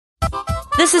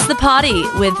This is The Party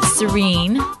with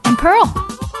Serene and Pearl.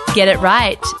 Get it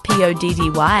right, Poddy.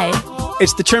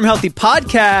 It's the Trim Healthy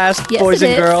Podcast, Yes, boys it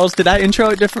and is. girls. Did I intro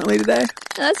it differently today?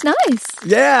 That's nice.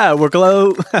 Yeah, we're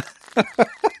glow.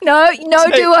 No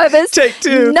do-overs. Take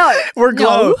two. No. We're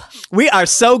glow. No. We are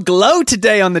so glow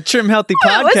today on the Trim Healthy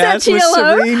was that, Podcast with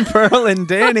Chilo? Serene, Pearl, and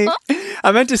Danny.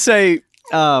 I meant to say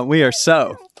we are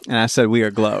so, and I said we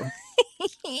are glow.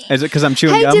 Is it because I'm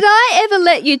chewing Hey, gum? did I ever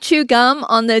let you chew gum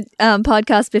on the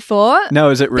podcast before? No,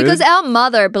 is it rude? Because our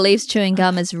mother believes chewing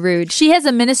gum is rude. She has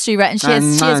a ministry, right? And she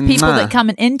has people that come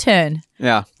and intern.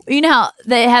 Yeah. You know how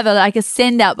they have a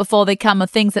send out before they come of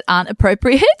things that aren't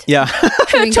appropriate? Yeah.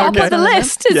 Chewing Top gum of the on them.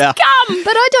 list is Yeah. gum.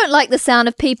 But I don't like the sound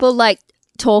of people like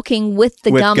talking with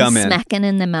the With gum gum in. smacking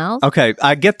in their mouth. Okay,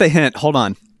 I get the hint. Hold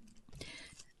on.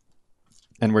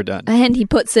 And we're done. And he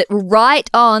puts it right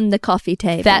on the coffee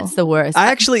table. That's the worst.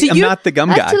 I actually Do am you- not the gum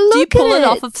I guy. have to look Do you pull at it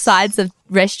off of sides of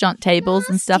restaurant tables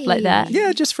and stuff like that?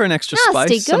 Yeah, just for an extra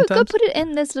Nasty. spice Go sometimes. put it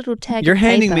in this little tag. You're of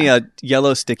handing paper. me a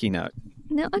yellow sticky note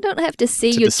No, I don't have to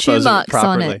see to your chew dispose of it marks on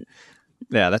properly. it.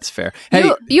 Yeah, that's fair.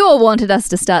 Hey, You all wanted us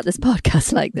to start this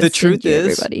podcast like this. the truth didn't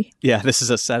you, is, everybody. yeah, this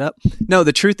is a setup. No,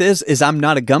 the truth is I'm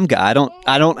not a gum guy.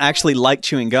 I don't actually like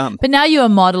chewing gum. But now you're a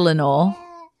model and all.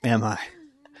 Am I?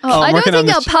 Oh, I'm I don't working on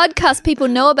think our this- podcast people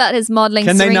know about his modeling.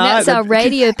 Can they Serena. not? That's our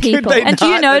radio people. they And do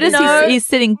you Not- notice No. he's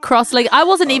sitting cross-legged? I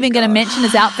wasn't even going to mention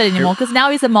his outfit anymore because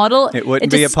now he's a model. It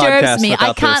wouldn't be a disturbs podcast me. I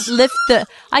without can't this.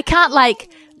 I can't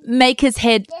make his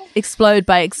head explode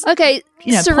by Okay,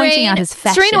 pointing out his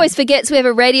fashion. Serena always forgets we have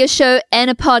a radio show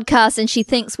and a podcast, and she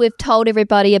thinks we've told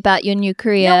everybody about your new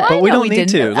career. But we No, don't need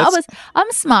didn't. to.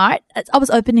 I'm smart. I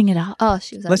was opening it up. Oh,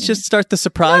 she was. Let's opening just start the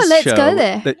surprise No, let's show go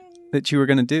there. that you were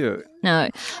going to do. it. No.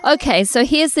 Okay, so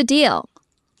here's the deal.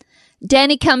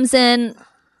 Danny comes in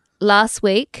last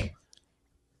week,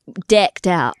 decked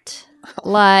out.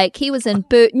 Like he was in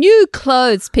new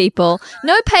clothes, people.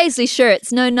 No paisley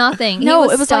shirts, no nothing. No, he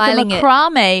was it was like a styling it.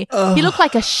 macrame. He looked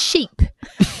like a sheep.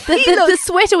 The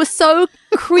sweater was so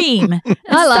cream.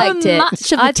 I liked it.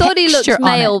 Much of the I thought he looked texture on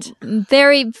male, it.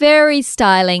 very, very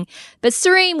styling. But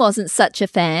Serene wasn't such a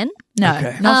fan. No,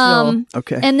 Okay. not at all.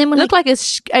 Okay. And then It we're looked like,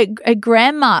 like a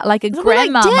grandma, like a we're like,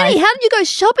 grandma. Danny, how did you go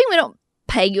shopping? We don't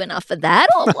pay you enough for that,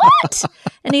 or what?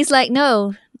 And he's like,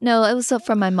 no, it was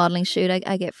from my modeling shoot.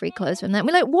 I get free clothes from that.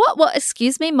 We're like, what?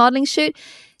 Excuse me, modeling shoot?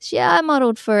 Yeah, I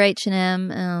modeled for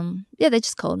H&M. Yeah, they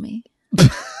just called me.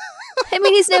 I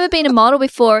mean, he's never been a model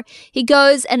before. He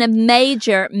goes and a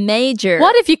major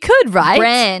What if you could, right?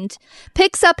 brand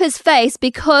picks up his face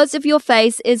because of your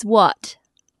face is what?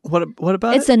 What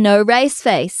about It's it? a no race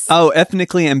face. Oh,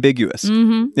 ethnically ambiguous.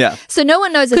 Mm-hmm. Yeah. So no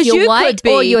one knows if 'Cause you're you white could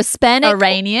or be you're Hispanic.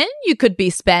 Iranian. You could be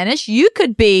Spanish. You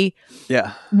could be.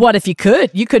 Yeah. What if you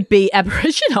could? You could be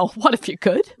Aboriginal. What if you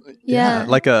could? Yeah.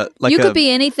 Like you could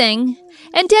be anything.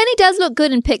 And Danny does look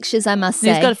good in pictures, I must say.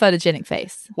 He's got a photogenic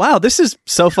face. Wow, this has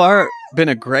so far been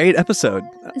a great episode.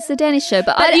 It's the Danny show.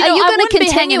 But, But are you I going to wouldn't be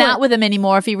continue hanging out with him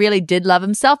anymore if he really did love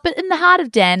himself. But in the heart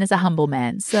of Dan is a humble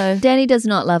man. So Danny does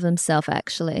not love himself,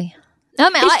 actually. I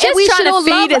mean, he's just we should trying all to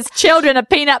feed love, his children a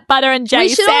peanut butter and jelly we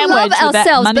should all sandwich love with that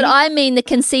ourselves, money. but I mean the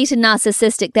conceited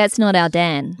narcissistic, that's not our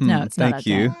Dan. No, it's not. Thank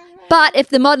you. But if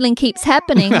the modelling keeps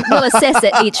happening, we'll assess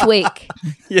it each week.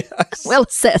 Yes. We'll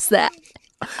assess that.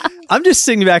 I'm just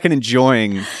sitting back and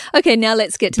enjoying Okay, now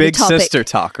let's get to big the topic. sister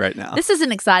talk right now. This is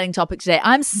an exciting topic today.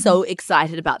 I'm so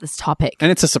excited about this topic.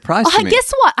 And it's a surprise Oh, to me.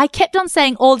 guess what? I kept on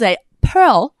saying all day,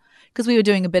 Pearl, because we were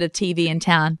doing a bit of TV in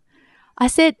town. I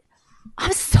said,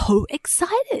 I'm so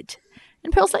excited.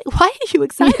 And Pearl's like, why are you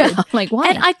excited? Yeah, I'm like, why?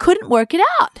 And I couldn't work it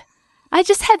out. I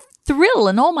just had thrill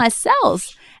in all my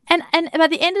cells. And by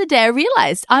the end of the day, I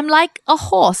realized I'm like a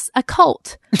horse, a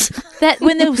colt, that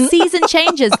when the season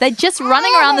changes, they're just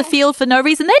running around the field for no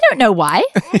reason. They don't know why.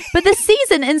 But the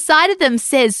season inside of them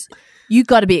says, you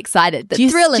got to be excited. The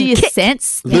thrill and do you kick.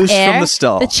 sense Loose the air, from the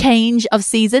stall. the change of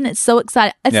season? It's so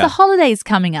exciting. It's Yeah. the holidays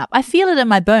coming up. I feel it in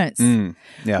my bones.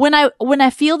 Yeah. When I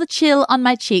feel the chill on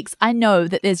my cheeks, I know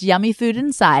that there's yummy food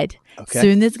inside. Okay.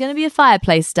 Soon there's going to be a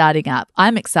fireplace starting up.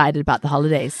 I'm excited about the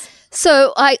holidays.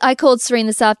 So I called Serena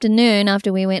this afternoon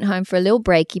after we went home for a little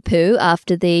breaky poo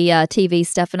after the TV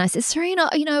stuff. And I said, Serena,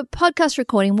 podcast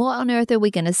recording, what on earth are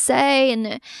we going to say?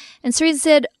 And Serena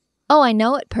said, oh, I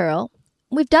know it, Pearl.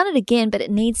 We've done it again, but it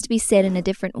needs to be said in a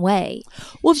different way.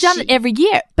 We've done it every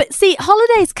year. But see,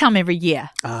 holidays come every year.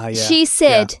 Yeah. She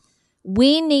said,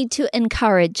 we need to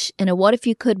encourage in a what if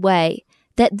you could way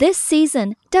that this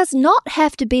season does not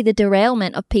have to be the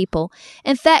derailment of people.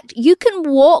 In fact, you can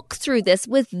walk through this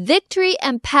with victory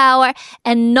and power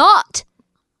and not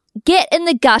get in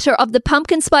the gutter of the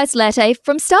pumpkin spice latte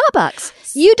from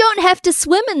Starbucks. You don't have to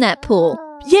swim in that pool.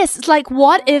 Yes, it's like,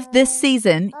 what if this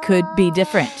season could be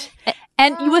different?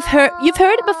 And you've heard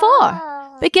it before.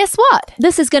 But guess what?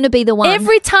 This is going to be the one.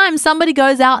 Every time somebody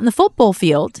goes out in the football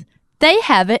field, they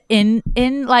have it in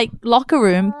like locker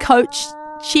room, coach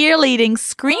cheerleading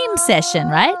scream session,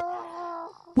 right?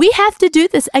 We have to do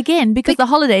this again because the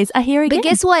holidays are here again. But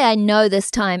guess why I know this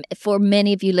time, for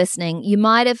many of you listening, you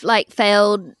might have like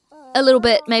failed a little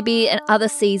bit maybe in other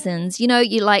seasons. You know,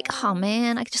 you're like, oh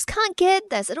man, I just can't get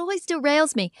this. It always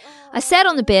derails me. I sat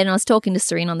on the bed and I was talking to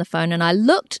Serene on the phone and I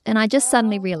looked and I just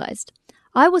suddenly realized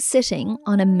I was sitting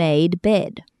on a made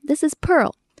bed. This is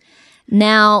Pearl.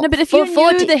 Now, no, but if you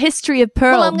knew the history of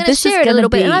Pearl, well, I'm going to share it a little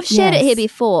bit, and I've shared it here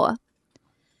before.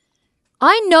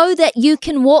 I know that you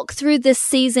can walk through this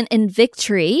season in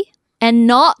victory and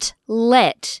not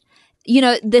let,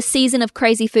 the season of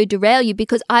crazy food derail you,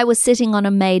 because I was sitting on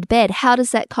a made bed. How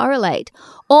does that correlate?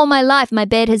 All my life, my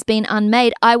bed has been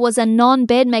unmade. I was a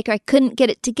non-bed maker. I couldn't get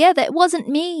it together. It wasn't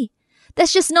me.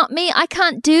 That's just not me. I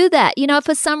can't do that.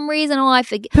 For some reason, I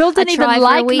forget. Pearl didn't even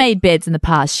like made beds in the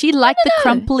past. She liked the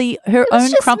crumply, her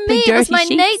own crumply, dirty sheets. It was my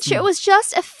nature. It was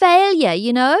just a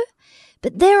failure,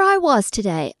 But there I was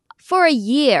today for a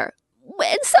year.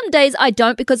 And some days I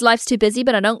don't because life's too busy,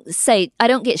 but I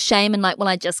don't get shame and like, well,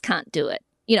 I just can't do it.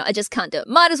 I just can't do it.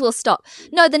 Might as well stop.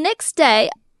 No, the next day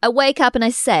I wake up and I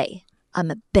say, I'm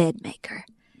a bed maker.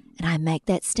 And I make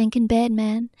that stinking bed,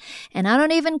 man. And I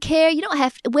don't even care. You don't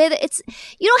have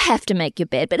to make your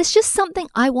bed, but it's just something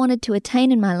I wanted to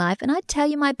attain in my life. And I tell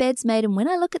you, my bed's made. And when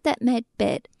I look at that made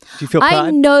bed, do you feel pride?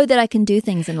 I know that I can do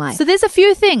things in life. So there's a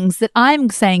few things that I'm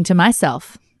saying to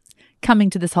myself coming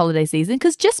to this holiday season,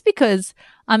 because just because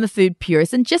I'm a food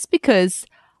purist and just because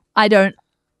I don't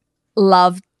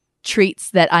love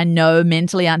treats that I know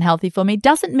mentally unhealthy for me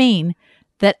doesn't mean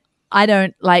that I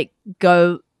don't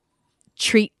go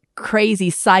treat crazy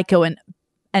psycho and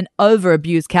over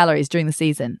abuse calories during the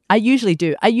season. I usually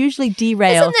do. I usually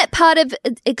derail. Isn't that part of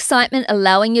excitement,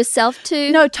 allowing yourself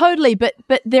to? No, totally. But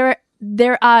there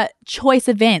are choice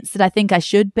events that I think I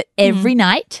should. But every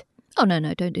night. Oh no,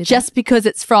 don't do that. Just because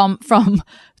it's from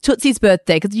Tootsie's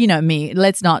birthday, because you know me,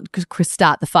 let's not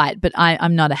start the fight, but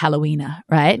I'm not a Halloweener,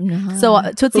 right? No.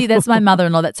 So Tootsie, that's my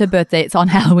mother-in-law, that's her birthday, it's on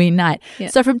Halloween night. Yeah.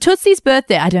 So from Tootsie's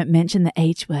birthday, I don't mention the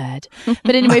H word,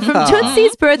 but anyway, from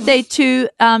Tootsie's birthday to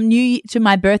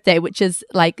my birthday, which is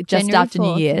like just January after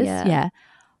 4th, New Year's,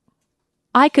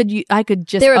 I could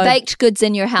just. There are baked goods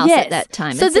in your house at that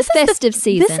time. So it's a festive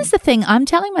season. This is the thing I'm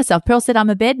telling myself. Pearl said I'm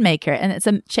a bed maker, and it's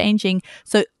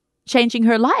changing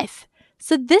her life.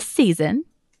 So this season,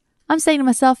 I'm saying to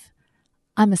myself,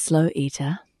 I'm a slow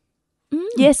eater.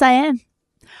 Yes, I am.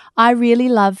 I really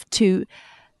love to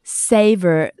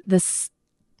savor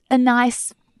a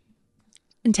nice,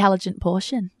 intelligent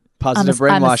portion. Positive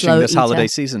brainwashing this holiday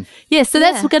season. Yeah, so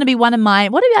that's going to be one of my.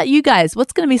 What about you guys?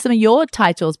 What's going to be some of your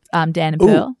titles, Dan and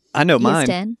Pearl? I know mine. Yes,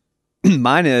 Dan.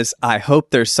 Mine is, I hope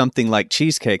there's something like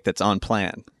cheesecake that's on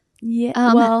plan. Yeah.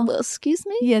 Well, excuse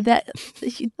me. Yeah. That.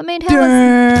 I mean,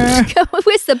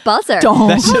 where's the buzzer?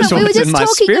 That's just we were what's just in my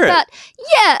talking spirit. about.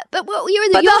 Yeah, but you're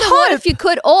But the the one, if you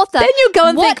could, author. Then you go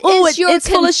and what think, oh, is your it's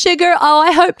full of sugar. Oh,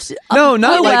 I hoped. No,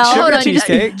 not like sugar hold on.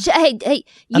 cheesecake. Hey,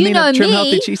 I mean, know a trim me.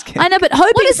 healthy cheesecake. I know, but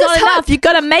hoping is not enough. You've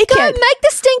got to make Go it. and make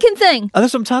the stinking thing. Oh,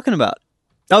 that's what I'm talking about.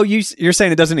 Oh, you're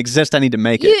saying it doesn't exist. I need to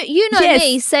make it. You know Yes.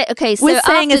 me. Say okay. So We're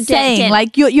saying a after saying, Danny,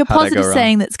 like your How'd I go positive wrong?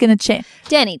 saying that's going to change.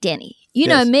 Danny. You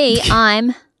Yes. know me.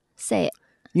 I'm. Say it.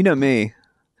 You know me.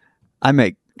 I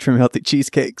make trim healthy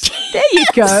cheesecakes. There you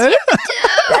go.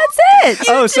 That's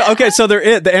it. So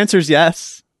the answer is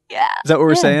yes. Yeah. Is that what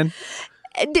we're saying?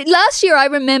 Last year, I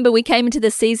remember we came into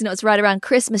this season. It was right around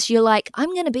Christmas. You're like,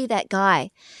 I'm going to be that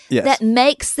guy Yes. that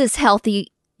makes this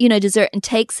healthy, dessert and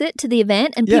takes it to the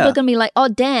event, and people are going to be like, "Oh,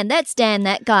 Dan, that's Dan,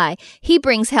 that guy. He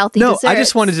brings healthy No, desserts." I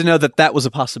just wanted to know that was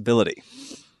a possibility.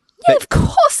 Yeah, of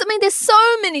course. I mean, there's so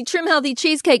many trim healthy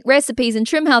cheesecake recipes and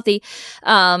trim healthy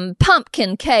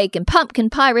pumpkin cake and pumpkin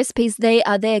pie recipes. They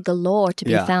are there galore to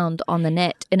be found on the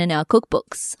net and in our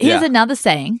cookbooks. Here's another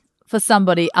saying for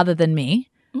somebody other than me,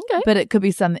 Okay. but it could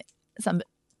be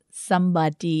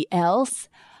somebody else.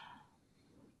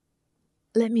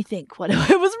 Let me think. What it was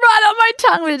right on my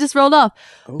tongue, but it just rolled off.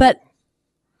 Oh. But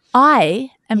I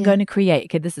am going to create.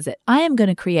 Okay, this is it. I am going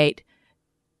to create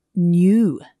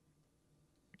new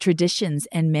traditions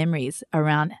and memories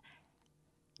around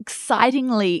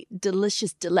excitingly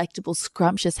delicious, delectable,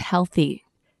 scrumptious, healthy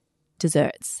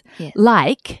desserts. Yeah.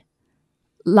 Like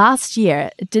last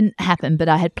year, it didn't happen, but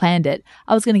I had planned it.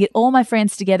 I was going to get all my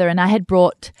friends together and I had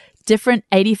brought different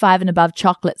 85 and above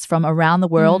chocolates from around the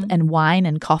world and wine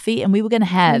and coffee. And we were going to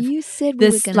have you said we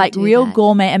were this gonna like do real that.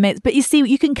 gourmet. But you see,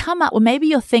 you can come up, well, maybe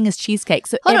your thing is cheesecake.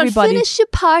 So Hold everybody. on, finish your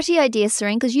party idea,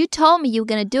 Serene, because you told me you were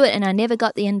going to do it and I never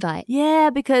got the invite. Yeah,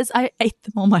 because I ate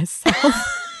them all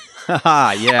myself.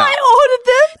 Haha, yeah. I ordered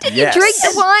them. Did you drink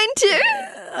the wine too?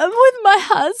 With my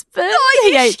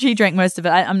husband. He drank most of it.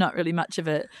 I'm not really much of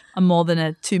it. I'm more than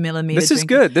a 2 millimeter. This is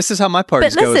drinker. good. This is how my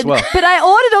parties go as well. But I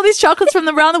ordered all these chocolates from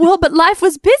around the world, but life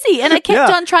was busy and I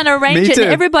kept on trying to arrange me it. too.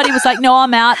 And everybody was like, no,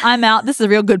 I'm out. This is a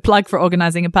real good plug for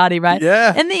organizing a party, right?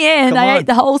 Yeah. In the end, Come I on. ate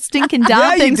the whole stinking Yeah,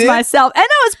 darn you things did. myself. And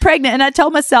I was pregnant and I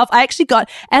told myself, I actually got,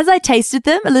 as I tasted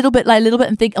them a little bit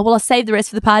and think, oh, well, I'll save the rest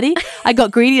for the party. I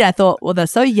got greedy and I thought, well, they're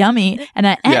so yummy and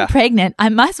I am pregnant. I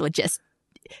might as well just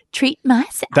treat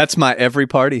myself. That's my every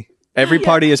party. Every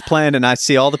party is planned and I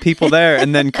see all the people there.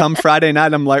 And then come Friday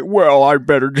night, I'm like, well, I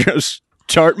better just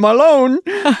chart my loan.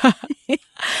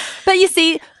 But you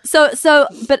see,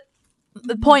 but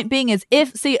the point being is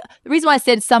the reason why I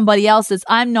said somebody else is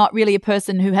I'm not really a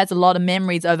person who has a lot of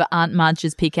memories over Aunt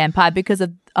Marge's pecan pie because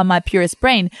of my purist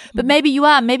brain. But maybe you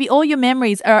are. Maybe all your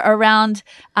memories are around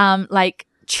like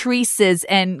Treaces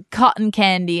and cotton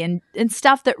candy and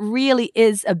stuff that really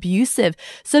is abusive.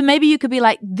 So maybe you could be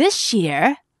like, this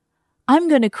year, I'm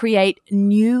going to create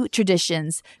new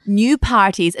traditions, new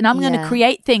parties, and I'm going to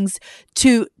create things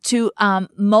to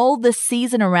mold the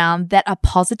season around that are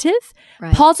positive,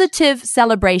 positive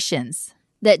celebrations.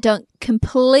 That don't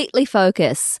completely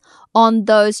focus on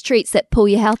those treats that pull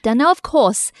your health down. Now, of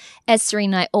course, as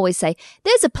Serene and I always say,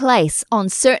 there's a place on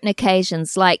certain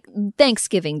occasions like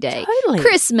Thanksgiving Day, Totally.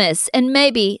 Christmas, and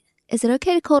maybe, is it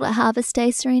okay to call it Harvest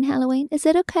Day, Serene, Halloween? Is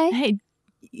it okay? Hey,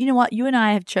 you know what? You and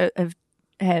I have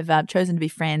chosen to be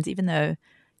friends, even though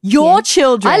your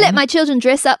children. I let my children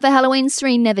dress up for Halloween.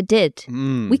 Serene never did.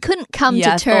 We couldn't come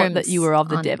to I terms thought that you were of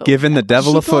the on- devil. Giving the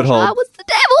devil a She thought I foothold. was the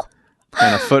devil.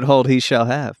 And a foothold he shall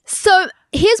have. So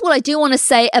here's what I do want to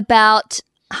say about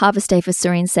Harvest Day for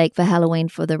Serene's sake, for Halloween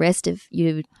for the rest of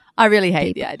you. I really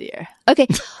hate the idea. Okay,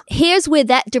 here's where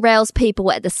that derails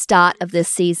people at the start of this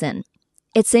season.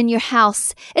 It's in your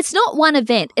house. It's not one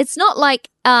event. It's not like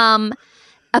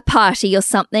a party or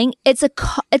something. It's a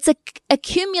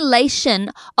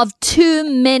accumulation of too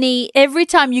many. Every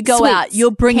time you go Sweets, out,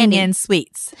 you're bringing candy. in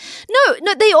sweets.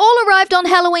 No, they all arrived on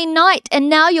Halloween night, and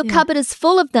now your cupboard is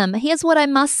full of them. Here's what I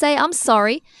must say. I'm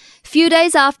sorry. Few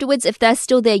days afterwards, if they're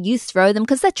still there, you throw them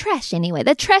because they're trash anyway.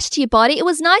 They're trash to your body. It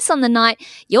was nice on the night.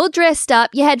 You're dressed up.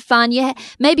 You had fun.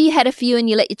 Maybe you had a few and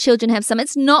you let your children have some.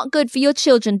 It's not good for your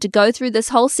children to go through this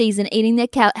whole season eating their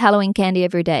Halloween candy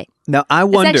every day. Now, I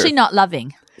wonder. It's actually not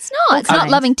loving. It's not. It's not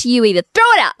loving to you either. Throw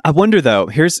it out. I wonder, though,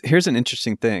 here's an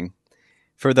interesting thing.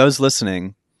 For those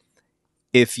listening,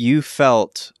 if you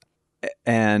felt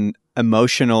an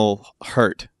emotional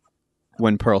hurt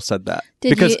when Pearl said that.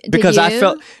 Did because I you?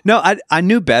 felt, no, I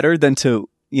knew better than to,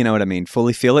 you know what I mean,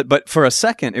 fully feel it. But for a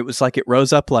second, it was like it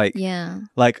rose up like,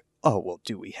 oh, well,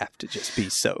 do we have to just be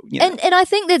so, you know? And I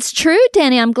think that's true,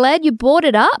 Danny. I'm glad you brought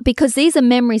it up because these are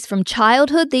memories from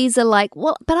childhood. These are like,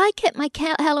 well, but I kept my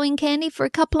Halloween candy for a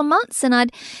couple of months and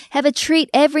I'd have a treat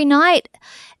every night.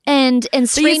 And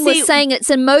Serene was saying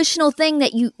it's an emotional thing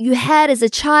that you had as a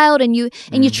child and you're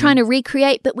trying to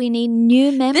recreate, but we need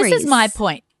new memories. This is my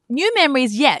point. New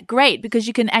memories, great, because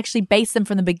you can actually base them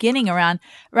from the beginning around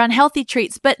healthy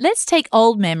treats. But let's take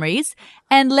old memories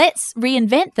and let's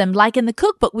reinvent them. Like in the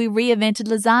cookbook, we reinvented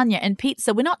lasagna and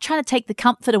pizza. We're not trying to take the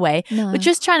comfort away. No. We're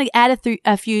just trying to add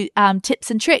a few tips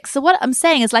and tricks. So what I'm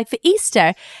saying is, like for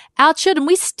Easter, our children,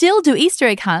 we still do Easter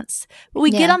egg hunts, but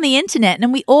we get on the internet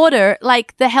and we order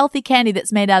like the healthy candy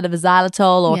that's made out of a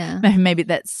xylitol or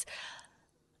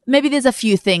maybe there's a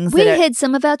few things. We hid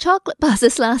some of our chocolate bars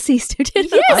this last Easter,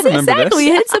 didn't we? Yes, exactly.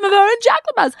 We hid some of our own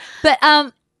chocolate bars. But,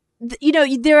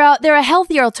 there are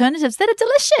healthier alternatives that are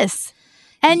delicious.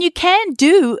 And you can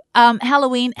do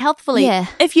Halloween healthfully. Yeah.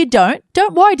 If you don't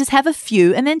worry. Just have a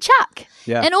few and then chuck.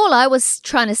 Yeah. And all I was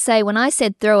trying to say when I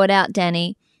said throw it out,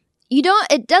 Danny,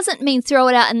 it doesn't mean throw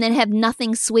it out and then have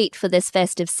nothing sweet for this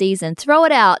festive season. Throw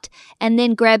it out and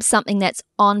then grab something that's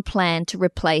on plan to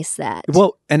replace that.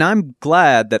 Well, and I'm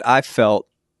glad that I felt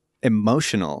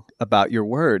emotional about your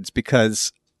words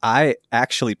because I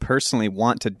actually personally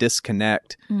want to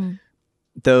disconnect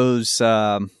those,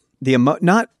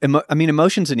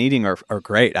 emotions in eating are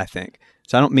great, I think.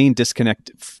 So I don't mean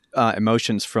disconnect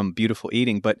emotions from beautiful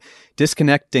eating, but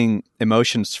disconnecting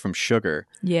emotions from sugar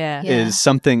is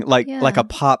something like a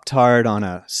Pop-Tart on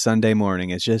a Sunday morning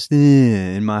is just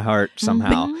in my heart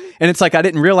somehow. And it's like I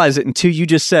didn't realize it until you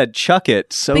just said chuck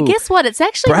it. So but guess what? It's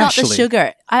actually not brashly. the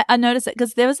sugar. I noticed it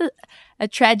because there was a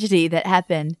tragedy that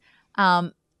happened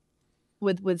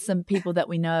with some people that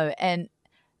we know, and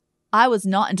I was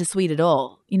not into sweet at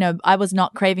all. You know, I was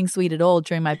not craving sweet at all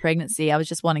during my pregnancy. I was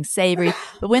just wanting savory.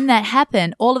 But when that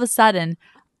happened, all of a sudden,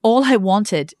 all I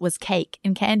wanted was cake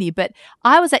and candy. But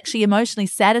I was actually emotionally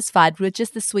satisfied with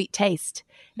just the sweet taste.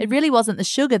 It really wasn't the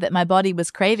sugar that my body was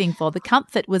craving for. The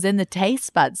comfort was in the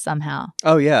taste buds somehow.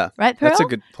 Oh, yeah. Right, Pearl? That's a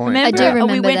good point. I do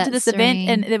remember we went that, to this Serene.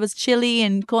 event and there was chili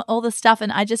and all this stuff, and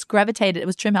I just gravitated. It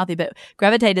was trim healthy, but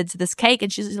gravitated to this cake.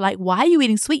 And she's like, "Why are you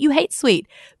eating sweet? You hate sweet."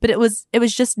 But it was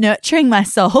just nurturing my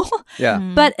soul. Yeah.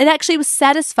 But it actually was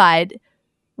satisfied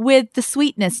with the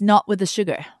sweetness, not with the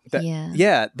sugar.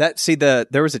 Yeah.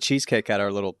 There was a cheesecake at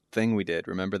our little thing we did.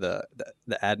 Remember the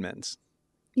admins?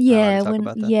 Yeah, talk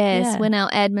about that? when our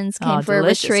admins came for a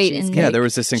delicious retreat. And cheesecake. Yeah, there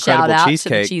was this incredible Shout out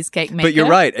cheesecake. to the cheesecake maker. But you're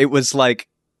right. It was like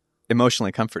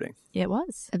emotionally comforting. Yeah, it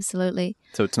was. Absolutely.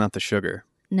 So it's not the sugar.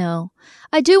 No.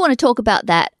 I do want to talk about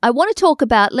that. I want to talk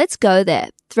about, let's go there,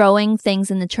 throwing things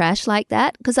in the trash like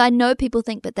that, because I know people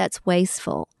think that that's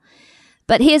wasteful.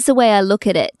 But here's the way I look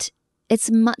at it. It's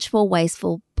much more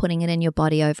wasteful putting it in your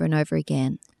body over and over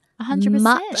again. 100%.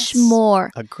 Much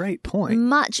more. A great point.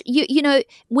 Much. You know,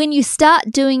 when you start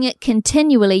doing it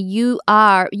continually, you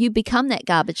become that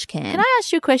garbage can. Can I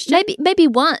ask you a question? Maybe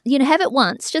one, have it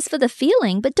once just for the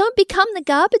feeling, but don't become the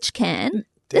garbage can.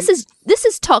 This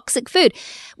is toxic food.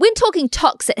 We're talking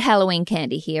toxic Halloween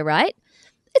candy here, right?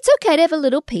 It's okay to have a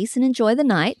little piece and enjoy the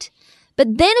night,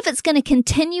 but then if it's going to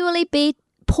continually be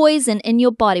poison in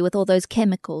your body with all those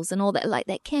chemicals and all that, like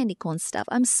that candy corn stuff,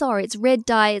 I'm sorry, it's red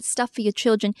dye, it's stuff for your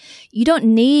children. You don't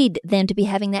need them to be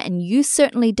having that, and you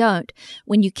certainly don't.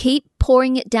 When you keep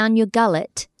pouring it down your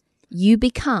gullet, you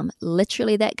become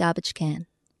literally that garbage can.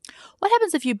 What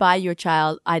happens if you buy your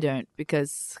child? I don't,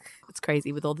 because it's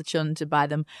crazy with all the children to buy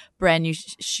them brand new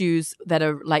shoes that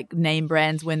are like name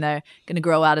brands when they're going to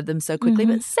grow out of them so quickly.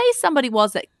 Mm-hmm. But say somebody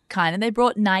was that kind and they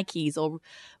brought Nikes or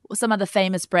some other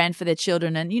famous brand for their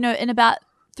children, and in about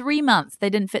 3 months they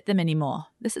didn't fit them anymore.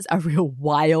 This is a real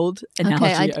wild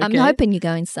analogy. I'm hoping you're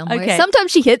going somewhere. Okay.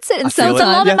 Sometimes she hits it, and It's a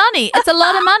lot of money. It's a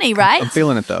lot of money, right? I'm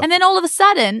feeling it though. And then all of a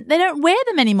sudden, they don't wear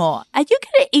them anymore. Are you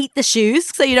going to eat the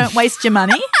shoes so you don't waste your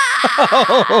money?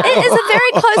 It is a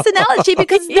very close analogy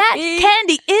because that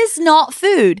candy is not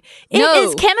food. It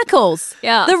is chemicals.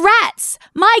 Yeah. The rats,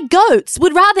 my goats,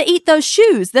 would rather eat those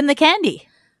shoes than the candy.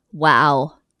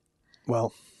 Wow.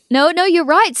 Well. No, you're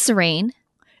right, Serene.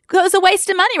 It was a waste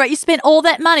of money, right? You spent all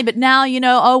that money, but now they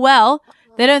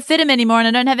don't fit them anymore, and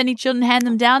I don't have any children hand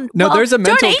them down. No, well, there's a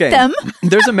mental don't eat game. them.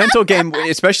 There's a mental game,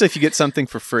 especially if you get something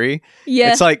for free.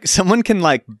 Yeah. It's like someone can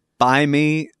like buy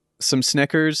me some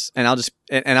Snickers and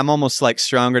I'm almost like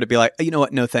stronger to be like, you know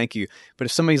what? No, thank you. But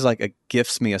if somebody's like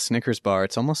gifts me a Snickers bar,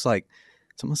 it's almost like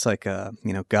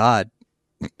God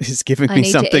is giving me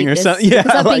something or something. Yeah.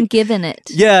 Because I've been given it.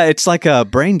 Yeah. It's like a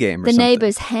brain game or the something.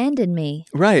 neighbors handed me.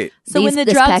 Right. So when the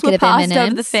this drugs packet were of passed over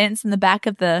M&Ms. the fence in the back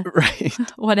of the Right.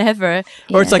 whatever.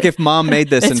 Or it's like if mom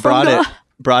made this It's and from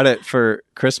brought it for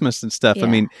Christmas and stuff. Yeah. I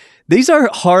mean, these are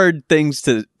hard things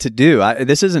to do.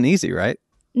 This isn't easy, right?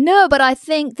 No, but I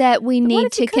think that we need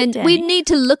if you could, we Danny? need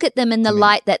to look at them in the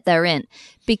light that they're in,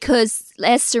 because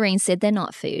as Serene said, they're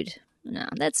not food. No,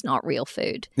 that's not real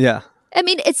food. Yeah. I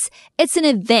mean, it's an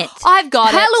event. I've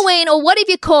got Halloween or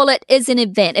whatever you call it is an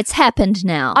event. It's happened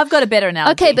now. I've got a better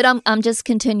analogy. Okay, but I'm just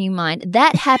continuing mine.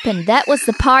 That happened. That was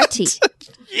the party.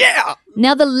 Yeah.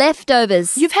 Now the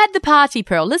leftovers. You've had the party,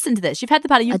 Pearl. Listen to this. You've had the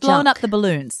party. You've blown junk. up the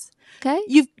balloons. Okay.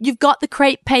 You've got the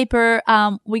crepe paper.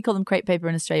 We call them crepe paper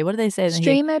in Australia. What do they say?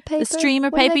 Streamer paper? The streamer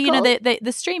What are paper. they You know, called?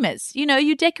 the streamers. You know,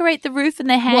 you decorate the roof and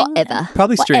they hang. Whatever.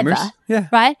 Probably Whatever. streamers. Yeah.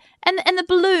 Right? And the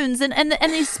balloons and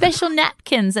these special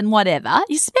napkins and whatever.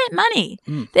 You spent money.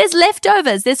 There's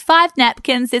leftovers. There's 5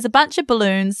 napkins. There's a bunch of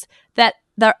balloons that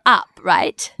they're up,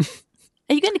 right?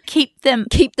 Are you going to keep them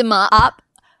up?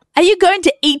 Are you going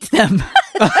to eat them?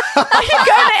 Are you going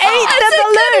to eat the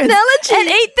balloons and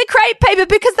eat the crepe paper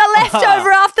because they're left over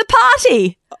after the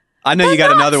party? I know you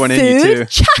got another one in you too.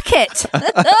 Chuck it.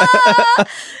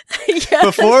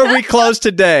 Before we close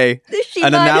today,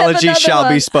 an might have analogy another shall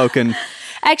be one. spoken.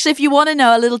 Actually, if you want to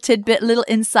know a little tidbit, a little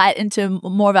insight into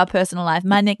more of our personal life,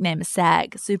 my nickname is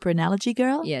Sag, Super Analogy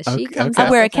Girl. Yeah, she Okay, comes okay. up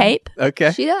I wear a with them. cape.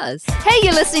 Okay. She does. Hey,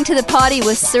 you're listening to The Party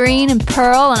with Serene and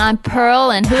Pearl, and I'm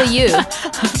Pearl, and who are you?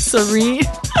 Serene.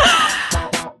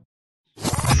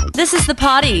 This is The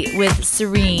Party with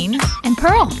Serene And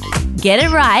Pearl. Get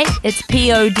it right. It's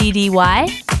PODDY.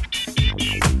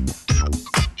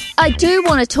 I do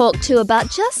want to talk to you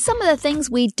about just some of the things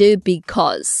we do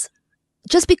because.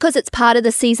 just because it's part of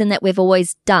the season that we've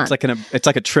always done. It's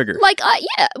like a trigger.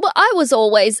 Well, I was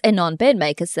always a non-bed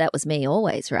maker, so that was me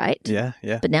always, right? Yeah.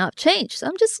 But now I've changed. So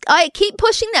I keep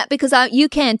pushing that because you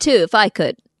can too if I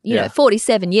could.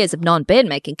 47 years of non-bed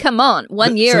making. Come on,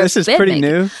 1 year of this is bed pretty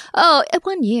making. new? Oh,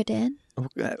 1 year, Dan.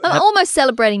 I'm almost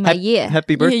celebrating my year.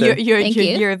 Happy birthday. Your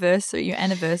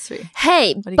anniversary.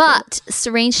 Hey, but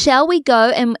Serene, shall we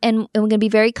go? And we're going to be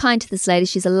very kind to this lady.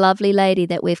 She's a lovely lady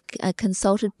that we've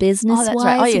consulted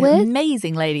business-wise with.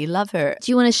 Amazing lady. Love her.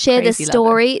 Do you want to share the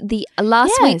story?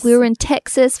 Last week we were in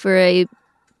Texas for a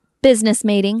business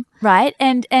meeting. Right.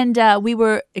 And we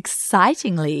were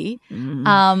excitingly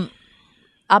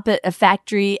up at a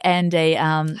factory and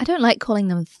I don't like calling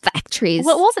them factories.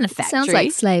 Well, it wasn't a factory. Sounds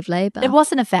like slave labor. It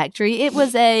wasn't a factory. It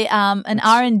was an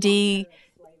R&D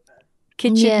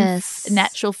kitchen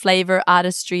natural flavor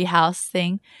artistry house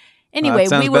thing. Anyway,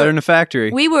 sounds better than a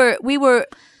factory. We were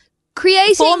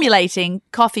formulating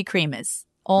coffee creamers,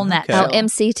 all natural.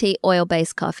 MCT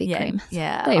oil-based coffee cream.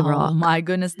 Yeah. They rock. Oh my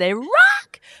goodness, they rock.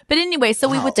 But anyway, so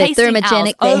we were They're tasting thermogenic.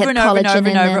 ours They over had and over and collagen over and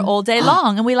in over them. all day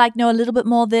long. And we like, no, a little bit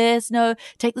more this. No,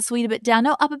 take the sweet a bit down.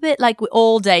 No, up a bit. Like we're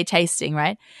all day tasting,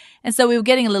 right? And so we were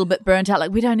getting a little bit burnt out.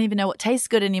 Like we don't even know what tastes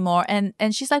good anymore. And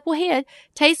she's like, well, here,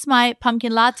 taste my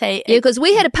pumpkin latte. Yeah, because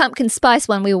we had a pumpkin spice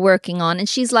one we were working on. And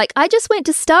she's like, I just went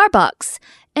to Starbucks.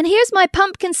 And here's my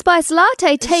pumpkin spice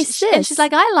latte. Taste this. And she's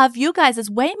like, I love you guys. It's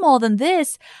way more than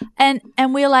this. And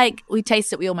we're like, we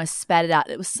tasted it. We almost spat it out.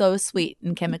 It was so sweet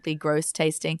and chemically gross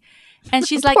tasting. And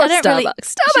she's like, Poor I don't Starbucks. really.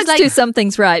 Starbucks like, do some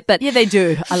things right, but yeah, they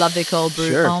do. I love their cold brew.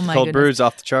 Sure. Oh my cold goodness. brew's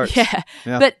off the charts. Yeah.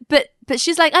 But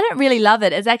she's like, I don't really love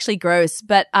it. It's actually gross.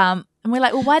 But and we're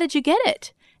like, well, why did you get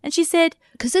it? And she said,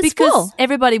 because it's full.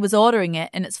 Everybody was ordering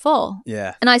it and it's full.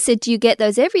 Yeah. And I said, do you get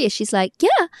those every year? She's like, yeah.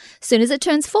 As soon as it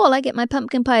turns fall, I get my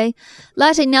pumpkin pie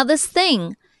latte. Now, this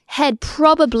thing had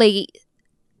probably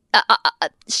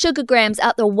sugar grams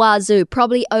out the wazoo,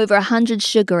 probably over 100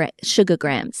 sugar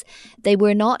grams. They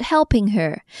were not helping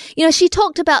her. You know, she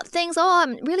talked about things,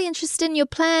 I'm really interested in your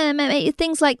plan,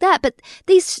 things like that. But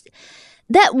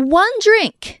that one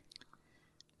drink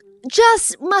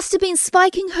just must have been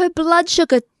spiking her blood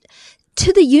sugar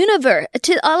to the universe,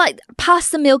 like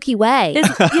past the Milky Way. There's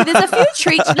a few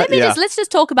treats. Let's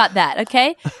just talk about that,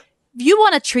 okay? If you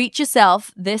want to treat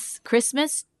yourself this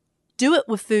Christmas, do it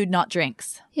with food, not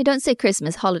drinks. You don't say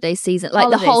Christmas, holiday season, like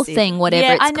the whole thing,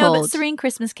 whatever it's called. Yeah, I know, but Serene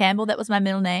Christmas Campbell, that was my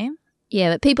middle name.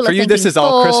 Yeah, but people For are you, thinking this is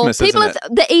all Christmas, people isn't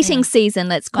it? The eating season,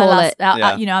 let's call it.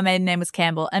 My maiden name was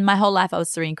Campbell, and my whole life I was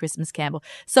Serene Christmas Campbell.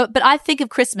 So, but I think of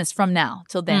Christmas from now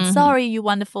till then. Mm-hmm. Sorry, you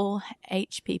wonderful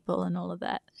H people and all of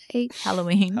that.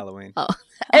 Halloween. Oh,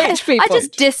 H people. I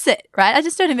just diss it, right? I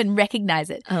just don't even recognize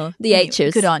it. Oh, the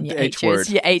H's. Good on you, The H H's. word.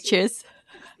 Your H's.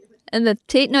 And the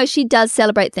T. No, she does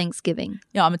celebrate Thanksgiving.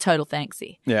 No, I'm a total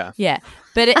thanksy. Yeah. Yeah.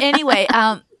 But anyway,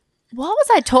 what was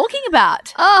I talking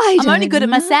about? Oh, I'm only good at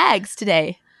my SAGs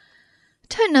today.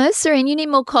 Don't know, Serene. You need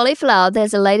more cauliflower.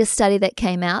 There's a latest study that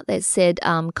came out that said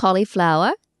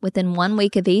cauliflower, within 1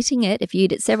 week of eating it, if you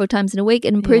eat it several times in a week,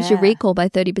 it improves your recall by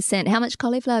 30%. How much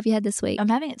cauliflower have you had this week? I'm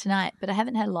having it tonight, but I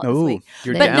haven't had a lot this week.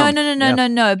 You're but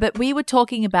down. No. But we were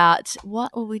talking about,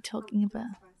 what were we talking about?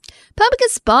 Pumpkin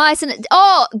spice. And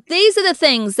these are the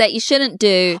things that you shouldn't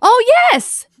do. Oh,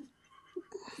 yes.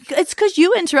 It's because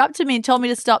you interrupted me and told me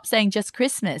to stop saying just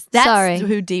Christmas. That's Sorry.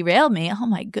 who derailed me. Oh,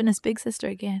 my goodness, big sister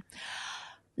again.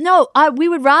 No, we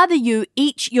would rather you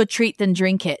eat your treat than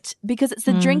drink it, because it's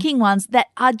the drinking ones that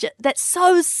are that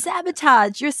so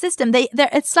sabotage your system.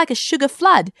 It's like a sugar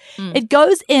flood. It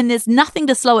goes in, there's nothing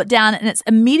to slow it down, and it's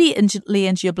immediately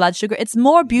into your blood sugar. It's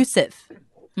more abusive.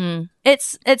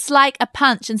 It's like a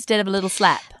punch instead of a little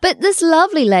slap. But this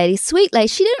lovely lady, sweet lady,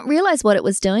 she didn't realize what it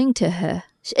was doing to her.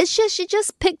 It's just she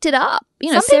just picked it up,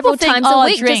 several times a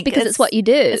week just because it's what you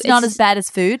do. It's not as bad as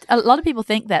food. A lot of people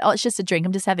think that, it's just a drink.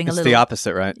 I'm just having a little. It's the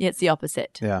opposite, right? Yeah, it's the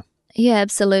opposite. Yeah. Yeah,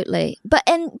 absolutely. But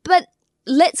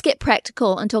let's get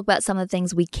practical and talk about some of the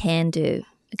things we can do.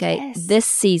 Okay, this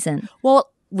season. Well,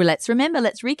 let's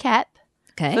recap.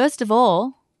 Okay. First of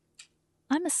all,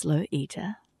 I'm a slow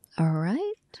eater. All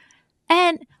right.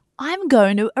 And I'm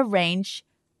going to arrange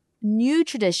new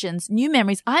traditions, new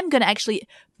memories. I'm going to actually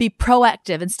be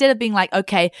proactive instead of being like,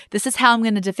 okay, this is how I'm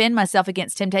going to defend myself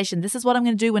against temptation. This is what I'm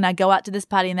going to do when I go out to this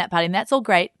party and that party. And that's all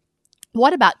great.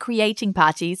 What about creating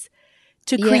parties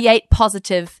to create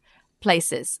positive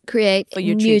places? Create for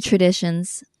your new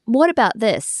traditions. What about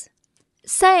this?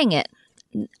 Saying it.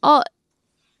 Oh,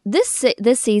 this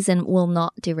season will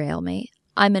not derail me.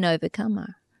 I'm an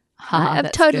overcomer.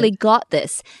 I've totally got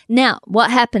this. Now, what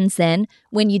happens then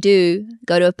when you do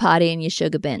go to a party and you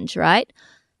sugar binge, right?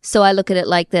 So I look at it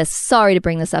like this. Sorry to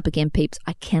bring this up again, peeps.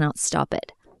 I cannot stop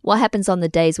it. What happens on the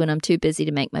days when I'm too busy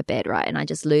to make my bed, right? And I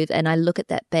just lose, and I look at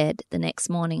that bed the next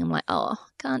morning. I'm like, oh,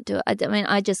 can't do it.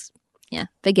 I just,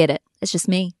 forget it. It's just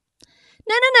me.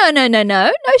 No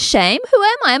shame. Who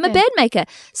am I? I'm a bed maker.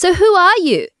 So who are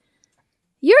you?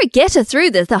 You're a getter through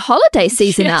the holiday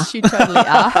seasoner. Yes, you totally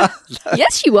are.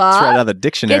 Yes, you are. That's right out of the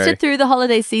dictionary. Getter through the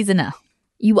holiday seasoner.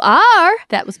 You are.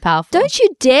 That was powerful. Don't you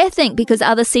dare think because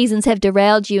other seasons have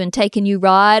derailed you and taken you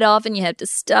right off and you have to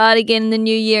start again in the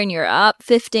new year and you're up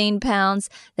 15 pounds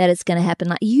that it's going to happen.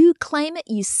 Like you claim it,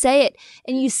 you say it,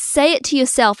 and you say it to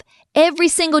yourself every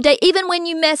single day, even when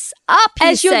you mess up.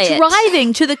 As you're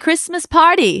driving to the Christmas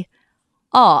party.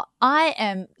 Oh, I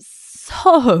am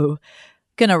so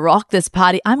going to rock this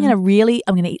party. I'm going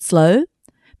to eat slow.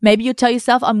 Maybe you tell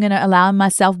yourself, I'm going to allow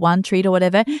myself one treat or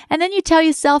whatever. And then you tell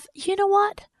yourself, you know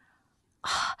what?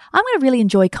 I'm going to really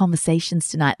enjoy conversations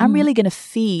tonight. I'm really going to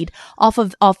feed off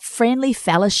of friendly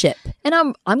fellowship. And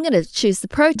I'm going to choose the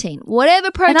protein, whatever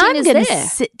protein is there. And I'm going to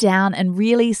sit down and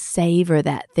really savor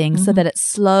that thing so that it's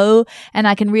slow and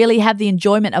I can really have the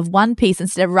enjoyment of one piece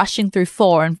instead of rushing through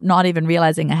 4 and not even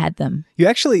realizing I had them. You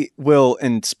actually will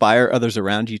inspire others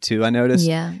around you too, I noticed.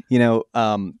 Yeah. You know,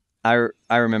 I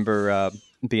remember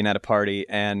being at a party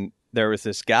and there was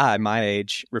this guy my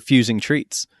age refusing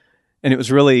treats. And it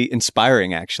was really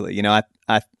inspiring, actually. You know,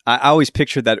 I always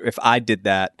pictured that if I did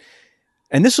that,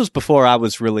 and this was before I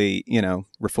was really,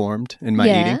 reformed in my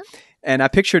eating. And I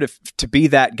pictured to be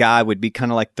that guy would be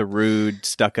kind of like the rude,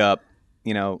 stuck up,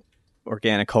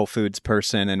 organic Whole Foods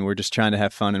person. And we're just trying to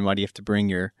have fun. And why do you have to bring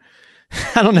your,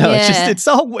 I don't know. Yeah. It's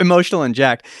all emotional and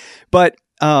jacked. But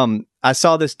I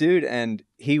saw this dude and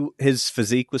his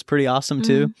physique was pretty awesome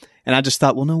too. And I just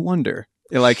thought, well, no wonder.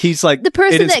 Like he's like the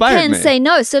person that can me. say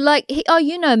no. So like,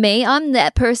 you know me, I'm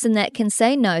that person that can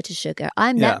say no to sugar.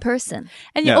 I'm that person.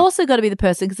 And you also got to be the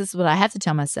person, because this is what I have to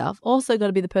tell myself, also got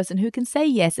to be the person who can say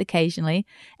yes occasionally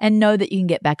and know that you can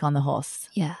get back on the horse.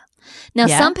 Yeah. Now,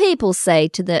 some people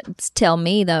tell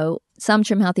me though, some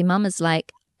Trim Healthy mamas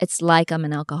like, it's like I'm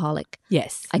an alcoholic.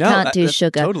 Yes. I can't do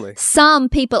sugar. Totally. Some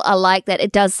people are like that.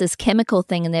 It does this chemical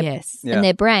thing in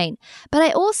their brain. But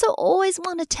I also always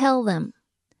want to tell them,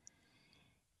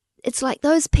 it's like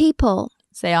those people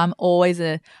say I'm always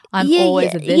a this.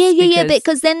 Yeah,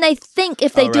 because then they think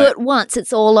if they do it once,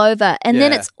 it's all over. And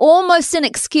then it's almost an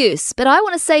excuse. But I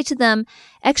want to say to them,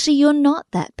 actually, you're not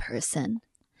that person.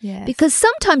 Yeah. Because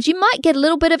sometimes you might get a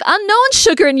little bit of unknown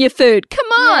sugar in your food. Come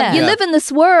on, you live in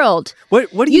this world. What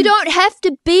do you don't have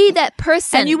to be that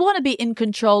person. And you want to be in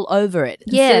control over it.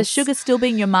 Yes. So sugar still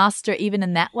being your master even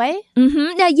in that way?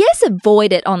 Mm-hmm. Now, yes,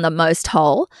 avoid it on the most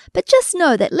whole, but just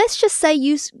know that let's just say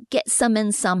you get some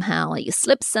in somehow, or you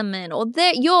slip some in, or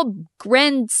your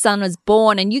grandson was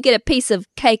born and you get a piece of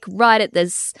cake right at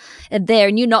there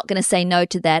and you're not going to say no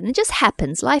to that. And it just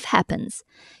happens. Life happens.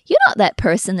 You're not that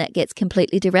person that gets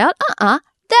completely derailed.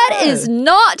 That is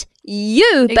not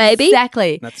you, baby.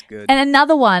 Exactly. That's good. And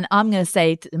another one I'm going to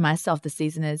say to myself this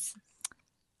season is,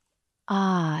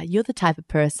 you're the type of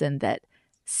person that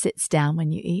sits down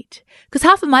when you eat. Because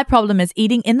half of my problem is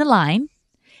eating in the line,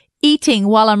 eating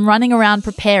while I'm running around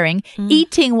preparing,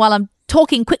 eating while I'm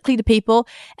talking quickly to people.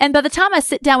 And by the time I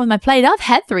sit down with my plate, I've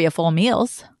had 3 or 4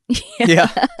 meals.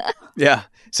 Yeah.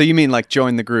 So you mean like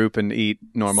join the group and eat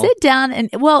normal? Sit down and,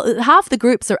 half the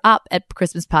groups are up at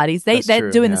Christmas parties. They're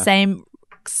doing the same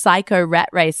psycho rat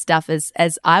race stuff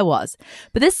as I was.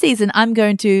 But this season, I'm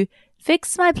going to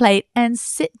fix my plate and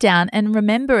sit down and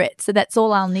remember it. So that's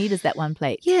all I'll need is that one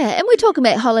plate. Yeah, and we're talking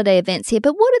about holiday events here,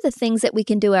 but what are the things that we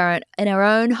can do in our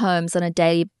own homes on a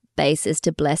daily basis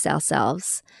to bless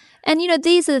ourselves? And,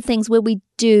 these are the things where we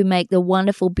do make the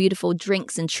wonderful, beautiful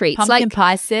drinks and treats. Pumpkin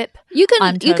pie sip. You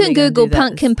can Google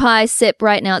pumpkin pie sip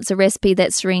right now. It's a recipe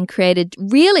that Serene created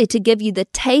really to give you the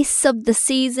tastes of the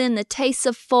season, the tastes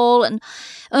of fall and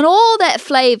all that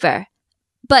flavor.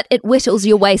 But it whittles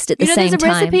your waist at the same time. There's a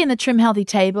recipe in the Trim Healthy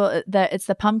table. It's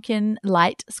the pumpkin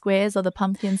light squares or the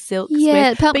pumpkin silk squares.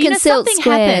 Yeah, pumpkin silk something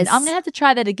squares. Happened. I'm going to have to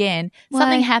try that again. Why?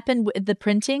 Something happened with the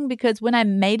printing because when I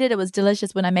made it was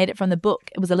delicious. When I made it from the book,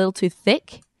 it was a little too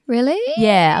thick. Really?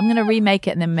 Yeah, I'm going to remake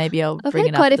it and then maybe I'll bring it up. I've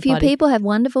had quite a few people have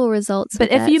wonderful results.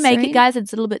 But if you make it, guys,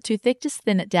 it's a little bit too thick. Just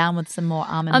thin it down with some more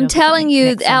almond milk.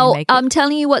 I'm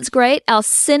telling you what's great. Our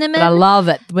cinnamon. But I love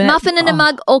it. Muffin in a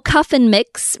mug or cuffin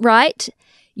mix, right?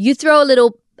 You throw a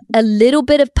little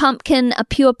bit of pumpkin, a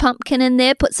pure pumpkin in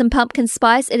there, put some pumpkin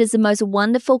spice. It is the most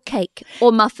wonderful cake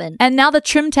or muffin. And now the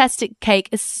Trimtastic cake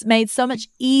is made so much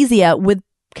easier with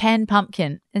canned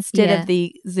pumpkin instead of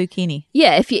the zucchini.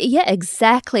 Yeah,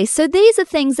 exactly. So these are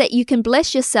things that you can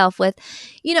bless yourself with.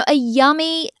 You know, a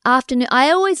yummy afternoon. I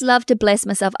always love to bless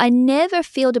myself. I never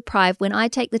feel deprived when I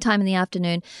take the time in the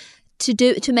afternoon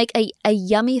to make a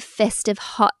yummy festive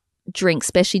hot drink,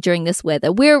 especially during this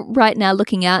weather. We're right now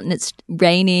looking out and it's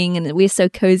raining and we're so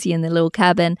cozy in the little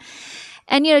cabin.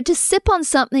 And, you know, to sip on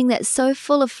something that's so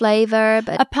full of flavor.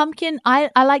 But a pumpkin, I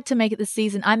like to make it this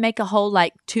season. I make a whole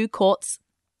 2 quarts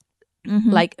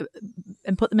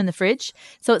and put them in the fridge.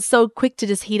 So it's so quick to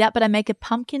just heat up. But I make a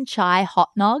pumpkin chai hot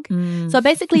nog. So I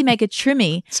basically make a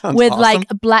trimmy with awesome.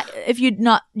 black. If you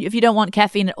don't want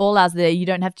caffeine at all hours of the day, you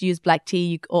don't have to use black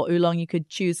tea or oolong. You could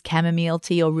choose chamomile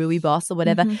tea or rooibos or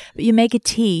whatever. But you make a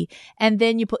tea and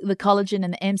then you put the collagen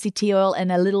and the MCT oil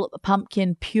and a little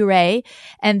pumpkin puree,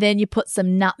 and then you put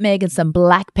some nutmeg and some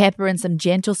black pepper and some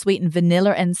gentle sweetened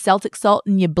vanilla and Celtic salt,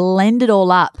 and you blend it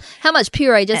all up. How much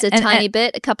puree? Just a tiny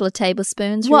bit, a couple of tablespoons.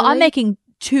 Well, really? I'm making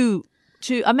two.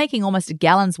 I'm making almost a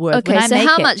gallon's worth. Okay, when I so make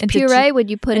how it much into puree would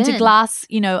you put into in? glass?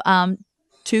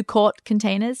 2-quart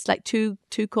containers, like two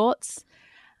quarts.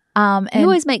 And You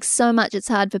always make so much. It's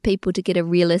hard for people to get a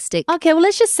realistic. okay, well,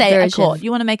 let's just say version. a quart.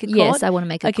 You want to make a quart? Yes, I want to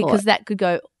make a Okay, quart. because that could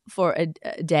go for a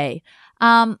day.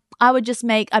 I would just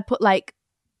I'd put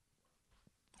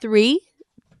 3.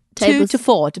 2 to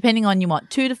 4, depending on you want.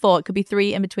 2 to 4. It could be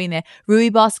 3 in between there.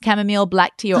 Rooibos, chamomile,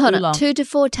 black tea, or Hold oolong. on, 2 to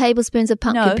 4 tablespoons of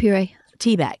pumpkin puree.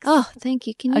 Tea bags. Oh, thank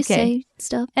you. Can you Okay. say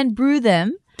stuff? And brew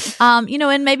them. And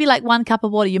maybe 1 cup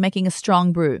of water. You're making a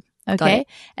strong brew. Okay.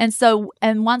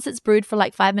 And once it's brewed for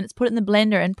 5 minutes, put it in the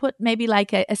blender and put maybe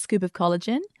a scoop of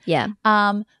collagen. Yeah.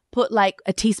 Put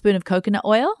a teaspoon of coconut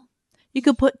oil. You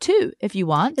could put 2 if you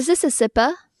want. Is this a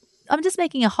sipper? I'm just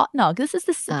making a hot nog. This is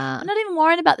I'm not even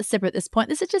worrying about the sipper at this point.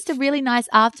 This is just a really nice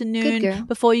Good girl. afternoon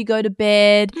before you go to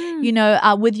bed,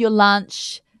 with your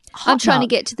lunch. I'm trying to nog.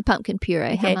 get to the pumpkin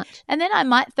puree. How Okay. much? And then I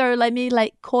might throw maybe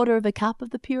quarter of a cup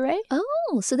of the puree.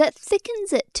 Oh, so that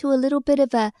thickens it to a little bit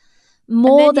of a And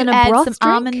more then than you a add broth some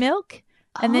drink? almond milk.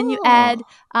 And then you add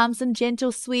some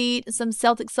gentle sweet, some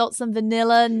Celtic salt, some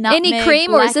vanilla, nutmeg, Any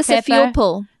cream, or black is this pepper. a fuel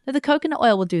pull? No, the coconut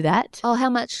oil will do that. Oh, how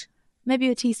much? Maybe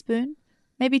a teaspoon.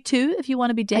 Maybe 2 if you want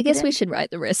to be I decadent. guess we should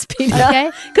write the recipe. Okay.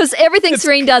 Because everything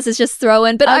Serene does is just throw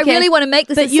in. But I Okay. really want to make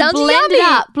this. But It you sounds blend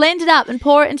yummy. it up, and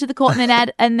pour it into the quart,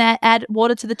 and then add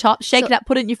water to the top. Shake it up,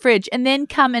 put it in your fridge, and then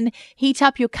come and heat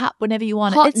up your cup whenever you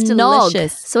want Hot it. It's nog.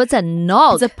 delicious. So it's a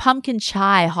nog. It's a pumpkin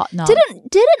chai hot nog.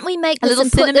 Didn't we make A this little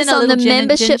and put cinnamon, this a on the little gin and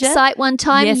membership ginger? site one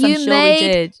time? Yes, I'm sure we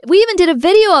did. We even did a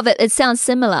video of it. It sounds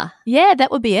similar. Yeah, that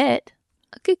would be it.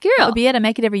 Good That girl. would be it. I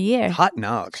make it every year. Hot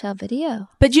nog. Our video.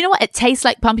 But you know what? It tastes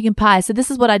like pumpkin pie. So this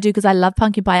is what I do because I love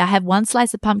pumpkin pie. I have 1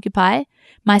 slice of pumpkin pie.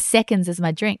 My seconds is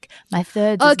my drink. My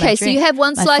thirds is my Okay, drink. so you have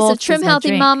 1 My slice of fourths Trim is my Healthy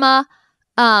drink. Mama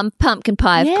pumpkin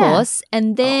pie, of Yeah. course.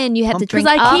 And then you have the pumpkin drink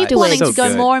Because I keep pie. wanting So to go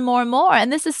good. more and more and more.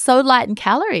 And this is so light in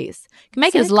calories. You can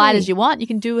make it as light as you want. You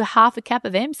can do half a cup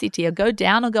of MCT or go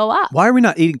down or go up. Why are we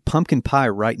not eating pumpkin pie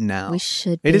right now? We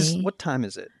should It be. is. What time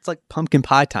is it? It's like pumpkin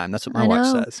pie time. That's what my I wife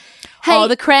know. says. Hey,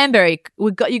 The cranberry.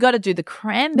 You got to do the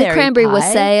cranberry. the cranberry pie.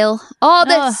 wassail. Oh,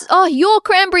 that's your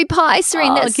cranberry pie,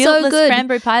 Serene. That's so guiltless good.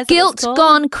 cranberry pie. Is that what Guilt it's called?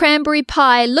 Gone Cranberry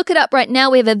Pie. Look it up right now.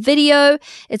 We have a video.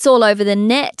 It's all over the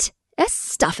net. That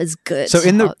stuff is good. So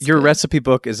in it's your good. recipe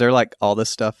book, is there all this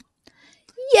stuff?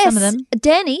 yes, some of them.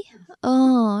 Danny.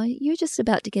 Oh, you're just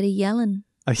about to get a yelling.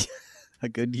 A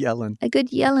good yelling. A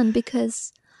good yelling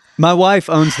because My wife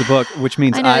owns the book, which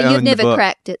means I know I you've own never the book.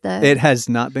 cracked it though. It has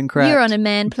not been cracked. You're on a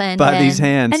man plan. by Dan. these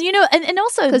hands. And and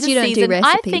also 'Cause this you don't do season, I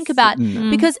recipes. think about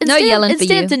because No yelling for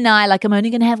instead you. of deny, I'm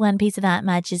only going to have one piece of that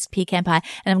much is pecan pie,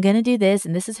 and I'm going to do this,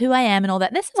 and this is who I am, and all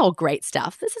that. This is all great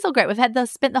stuff. This is all great. We've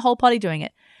spent the whole potty doing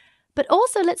it. But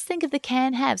also, let's think of the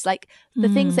can haves, the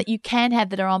things that you can have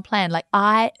that are on plan,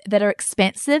 that are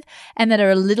expensive and that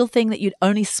are a little thing that you'd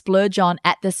only splurge on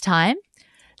at this time.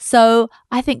 So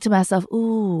I think to myself,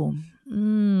 ooh,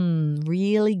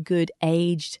 really good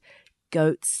aged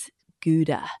goat's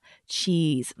Gouda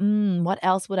cheese. What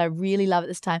else would I really love at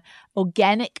this time?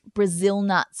 Organic Brazil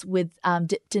nuts with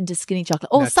dipped into skinny chocolate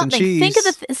or Nuts and something. Think of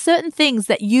cheese. the certain things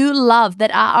that you love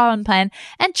that are on plan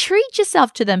and treat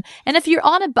yourself to them. And if you're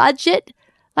on a budget,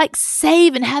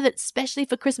 save and have it, especially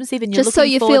for Christmas Eve. And you're Just so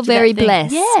looking you forward feel to that very thing.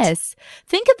 blessed. Yes.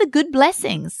 Think of the good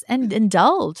blessings and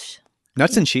indulge.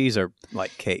 Nuts and cheese are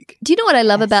like cake. Do you know what I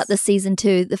love Yes. about this season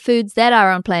too? The foods that are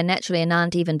on plan naturally and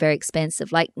aren't even very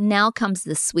expensive. Now comes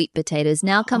the sweet potatoes.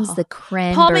 Now comes the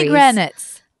cranberries.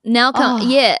 Pomegranates. Now Oh.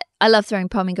 yeah, I love throwing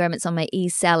pomegranates on my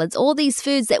salads. All these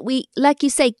foods that we, like you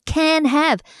say, can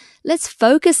have. Let's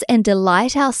focus and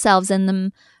delight ourselves in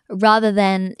them rather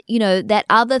than, that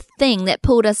other thing that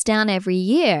pulled us down every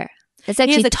year. It's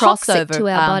actually toxic to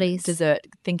our bodies. Dessert,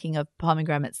 thinking of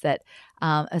pomegranates that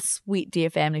a sweet dear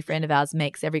family friend of ours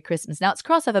makes every Christmas. Now it's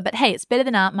crossover, but hey, it's better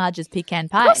than Aunt Marge's pecan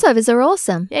pie. Crossovers are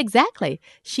awesome. Yeah, exactly.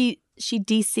 She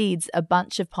de-seeds a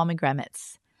bunch of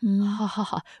pomegranates.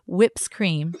 Whips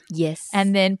cream. Yes.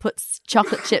 And then puts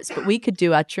chocolate chips, but we could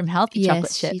do our Trim Healthy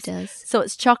chocolate chips. Yes, she does. So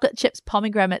it's chocolate chips,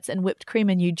 pomegranates, and whipped cream,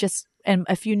 and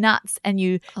a few nuts, and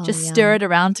you just stir it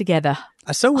around together.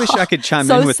 I so wish I could chime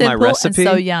in with my recipe.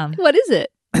 And so yum. What is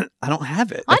it? I don't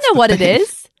have it. I know what it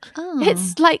is. Oh.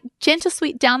 It's like gentle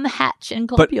sweet down the hatch and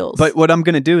globules. But what I'm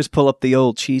going to do is pull up the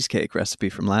old cheesecake recipe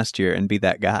from last year and be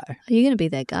that guy. Are you going to be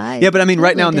that guy? Yeah, but I mean,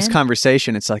 right now in this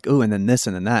conversation, it's like, ooh, and then this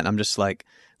and then that. And I'm just like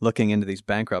looking into these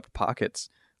bankrupt pockets.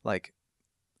 Like,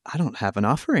 I don't have an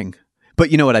offering. But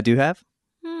you know what I do have?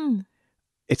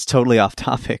 It's totally off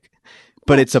topic.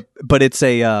 But it's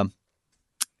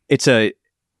a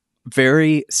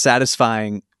very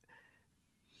satisfying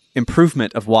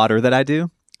improvement of water that I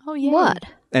do. Oh yeah. What?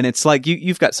 And it's like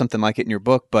you've got something like it in your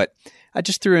book, but I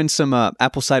just threw in some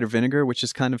apple cider vinegar, which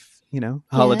is kind of,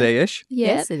 holiday-ish.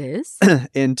 Yes, it is.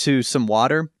 Into some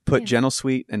water, put Gentle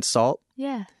Sweet and salt.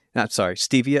 Yeah.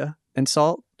 Stevia and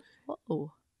salt.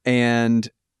 Whoa. And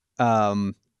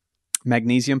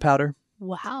magnesium powder.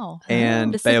 Wow.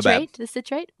 And the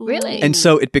citrate? Ooh. Really? And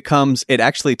so it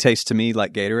actually tastes to me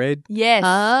like Gatorade. Yes. Oh.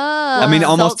 I mean,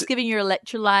 almost salt's giving your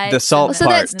electrolytes. the salt So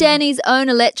part. that's Danny's own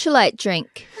electrolyte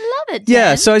drink. I love it, Dan.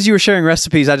 Yeah, so as you were sharing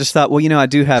recipes, I just thought, well, I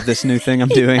do have this new thing I'm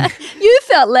doing. You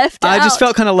felt left out. I just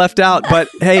felt kind of left out, but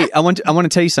hey, I want to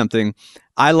tell you something.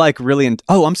 I like really,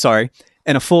 I'm sorry,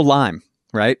 and a full lime,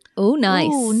 right? Oh, nice.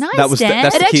 Ooh, nice, That was the- Dan.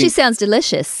 that's It the key. actually sounds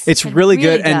delicious. It's It really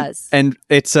really good, does. and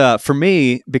it's for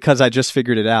me, because I just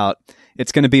figured it out.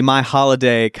 It's going to be my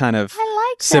holiday kind of I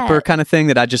like sipper that. kind of thing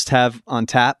that I just have on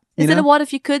tap. Is it a what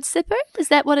if you could sipper? Is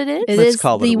that what it is? It Let's is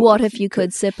call it the a what if you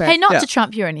could sipper. Hey, not Yeah. to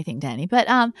trump you or anything, Danny, but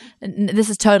this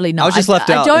is totally not. I was just left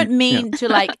I out don't and- mean to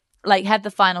like have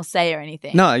the final say or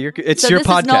anything. No, it's so your this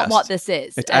podcast. is not what this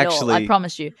is It's at actually- all. I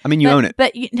promise you. I mean, you own it.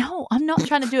 But no, I'm not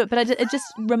trying to do it. But it just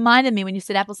reminded me when you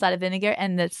said apple cider vinegar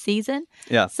and the season.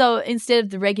 Yeah. So instead of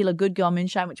the regular Good Girl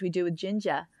moonshine, which we do with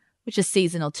ginger, which is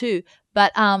seasonal too,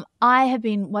 but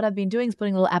what I've been doing is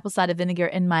putting a little apple cider vinegar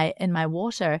in my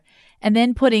water, and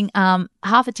then putting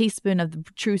half a teaspoon of the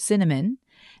true cinnamon.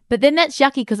 But then that's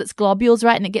yucky because it's globules,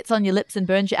 right? And it gets on your lips and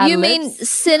burns your outer You mean lips.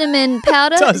 cinnamon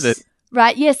powder? Does it?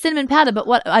 Right, yeah, cinnamon powder. But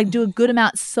what I do a good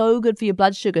amount, so good for your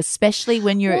blood sugar, especially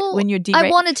when you're derated. I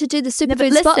wanted to do the but superfood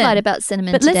listen, spotlight about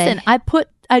cinnamon But today. listen,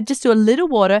 I just do a little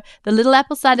water, the little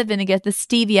apple cider vinegar, the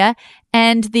stevia,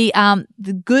 and the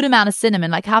good amount of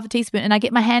cinnamon, like half a teaspoon, and I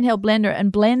get my handheld blender and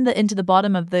blend it into the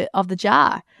bottom of the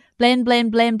jar. Blend,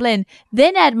 blend, blend, blend.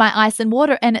 Then add my ice and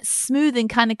water, and it's smooth and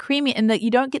kind of creamy, and you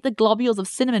don't get the globules of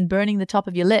cinnamon burning the top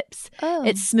of your lips. Oh.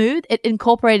 It's smooth. It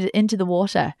incorporated into the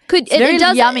water. It's very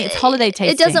yummy. It's holiday tasting.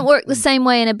 It doesn't work the same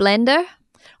way in a blender.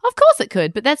 Of course it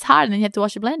could, but that's hard, and then you have to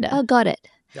wash your blender. Oh, got it.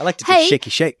 I like to Hey, do shaky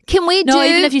shake. Can we No, do?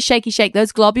 even if you shaky shake,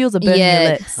 those globules are burning your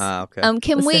lips. Ah, okay.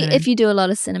 Can with we, cinnamon. if you do a lot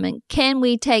of cinnamon, can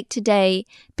we take today,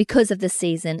 because of the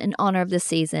season, in honor of the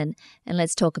season, and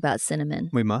let's talk about cinnamon?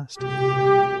 We must.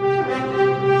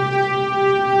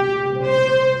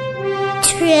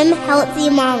 Trim Healthy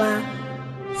Mama.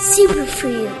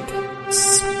 Superfood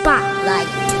Spotlight.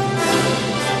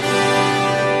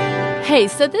 Hey,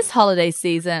 so this holiday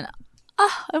season,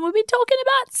 and we've been talking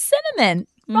about cinnamon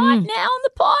right now on the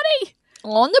party.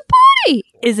 On the party.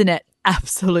 Isn't it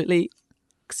absolutely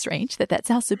strange that that's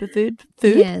our superfood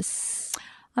food? Yes.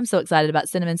 I'm so excited about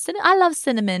cinnamon. I love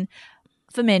cinnamon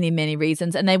for many, many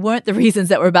reasons, and they weren't the reasons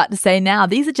that we're about to say now.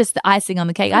 These are just the icing on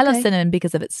the cake. I love Okay. cinnamon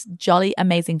because of its jolly,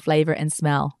 amazing flavor and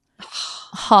smell.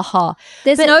 Ha ha.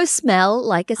 There's But- no smell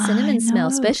like a cinnamon smell,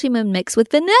 know. especially when mixed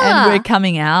with vanilla. And we're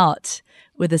coming out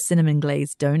with a cinnamon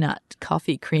glazed donut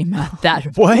coffee creamer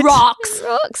that What?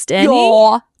 Rocks, Danny.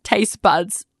 your taste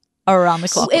buds around the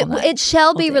clock. all night. It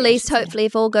shall be All day, I released, should say. hopefully,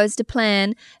 if all goes to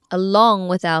plan, along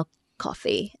with our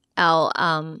coffee. Our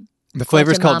The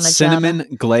flavor is called Mama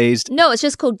cinnamon glazed. no, it's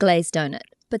just called glazed donut.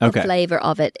 But the Okay. flavor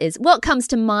of it is what comes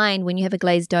to mind when you have a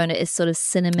glazed donut is sort of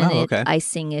cinnamon okay.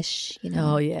 icing-ish, you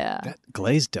know. Oh, yeah. That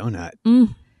glazed donut.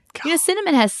 You know,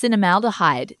 cinnamon has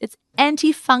cinnamaldehyde. It's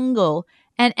antifungal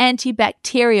and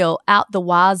antibacterial out the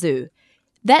wazoo.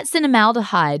 That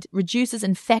cinnamaldehyde reduces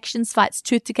infections, fights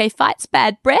tooth decay, fights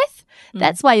bad breath.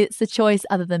 That's why it's the choice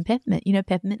other than peppermint. You know,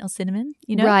 peppermint or cinnamon,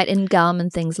 you know? Right, and gum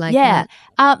and things like yeah.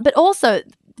 that. But also,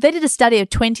 they did a study of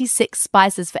 26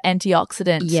 spices for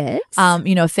antioxidant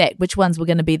effect. Which ones were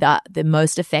going to be the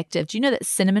most effective? Do you know that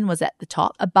cinnamon was at the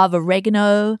top, above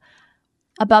oregano,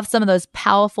 above some of those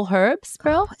powerful herbs,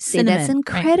 Pearl? See, that's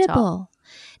incredible.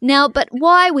 Now, but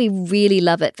why we really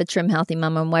love it for Trim Healthy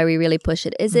Mama and why we really push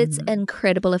it is its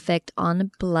incredible effect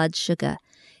on blood sugar.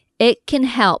 It can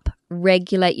help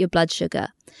regulate your blood sugar.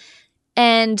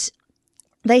 And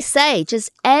they say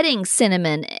just adding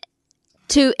cinnamon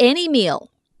to any meal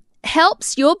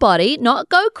helps your body not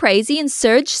go crazy and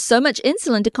surge so much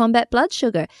insulin to combat blood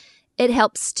sugar. It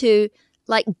helps to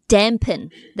dampen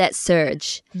that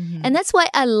surge. And that's why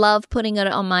I love putting it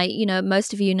on my,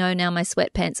 most of you know now my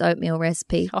sweatpants oatmeal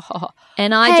recipe.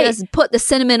 And I just put the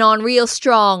cinnamon on real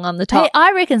strong on the top. Hey,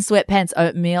 I reckon sweatpants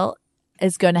oatmeal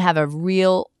is going to have a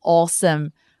real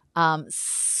awesome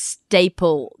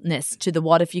stapleness to the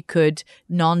what if you could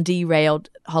non-derailed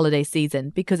holiday season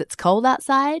because it's cold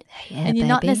outside and you're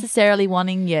not necessarily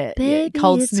wanting your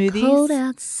cold smoothies. Cold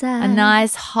outside. A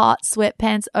nice hot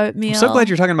sweatpants oatmeal. I'm so glad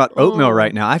you're talking about oatmeal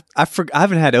right now. I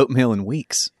haven't had oatmeal in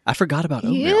weeks. I forgot about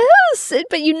oatmeal. Yes,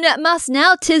 but you must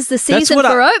now. 'Tis the season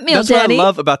for oatmeal, That's Daddy. what I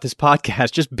love about this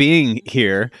podcast, just being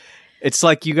here. It's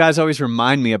like you guys always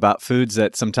remind me about foods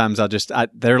that sometimes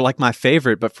they're like my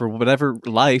favorite, but for whatever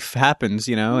life happens,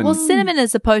 And well, cinnamon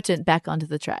is a potent, back onto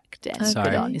the track, Dan. Sorry.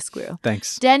 Put it on your squirrel.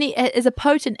 Thanks. Danny is a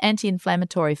potent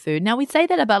anti-inflammatory food. Now, we say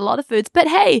that about a lot of foods, but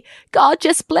hey, God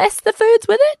just blessed the foods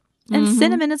with it. And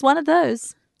cinnamon is one of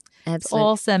those. Absolutely.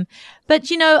 Awesome. But,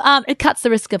 it cuts the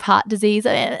risk of heart disease.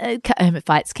 It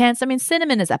fights cancer. I mean,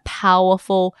 cinnamon is a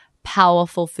powerful,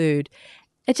 powerful food.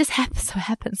 It just happens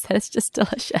that it's just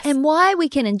delicious. And why we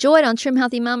can enjoy it on Trim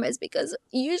Healthy Mama is because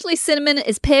usually cinnamon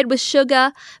is paired with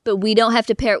sugar, but we don't have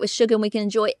to pair it with sugar, and we can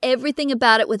enjoy everything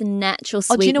about it with natural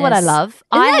sweetness. Oh, do you know what I love?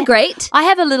 Isn't that great? I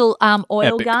have a little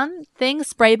oil gun thing,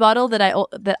 spray bottle that I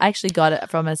actually got it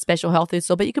from a special health food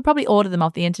store, but you could probably order them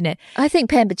off the internet. I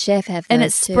think Pampered Chef have those and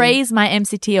it sprays my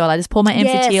MCT oil. I just pour my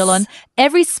MCT oil on.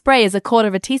 Every spray is a quarter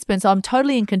of a teaspoon, so I'm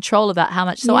totally in control about how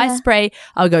much. So I spray,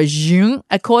 I'll go zhung,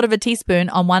 a quarter of a teaspoon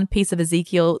on one piece of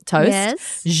Ezekiel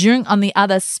toast, zhung on the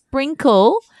other,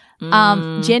 sprinkle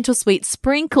gentle sweet,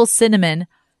 sprinkle cinnamon.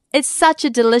 It's such a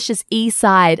delicious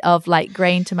side of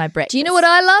grain to my breakfast. Do you know what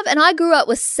I love? And I grew up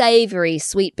with savory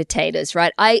sweet potatoes,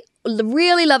 right? I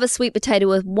really love a sweet potato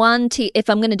with if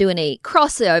I'm going to do an E.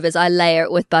 Crossovers, I layer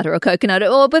it with butter or coconut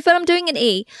oil. But if I'm doing an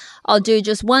E, I'll do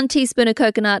just 1 teaspoon of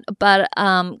coconut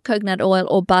oil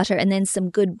or butter, and then some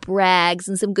good Bragg's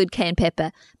and some good cayenne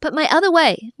pepper. But my other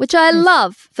way, which I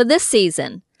love for this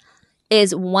season,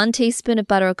 is 1 teaspoon of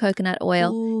butter or coconut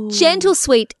oil, gentle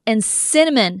sweet, and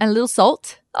cinnamon. And a little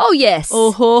salt. Oh, yes.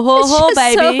 Oh, ho, ho, it's ho, just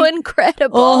baby. so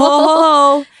incredible. Oh, ho,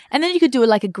 ho. And then you could do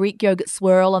a Greek yogurt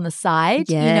swirl on the side,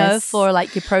 for your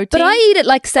protein. But I eat it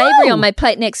like savory on my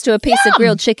plate next to a piece of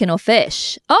grilled chicken or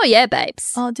fish. Oh, yeah,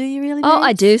 babes. Oh, do you really, babes? Oh,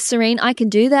 I do, Serene. I can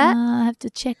do that. I have to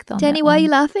check on Danny, that why one. are you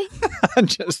laughing? I'm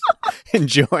just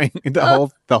enjoying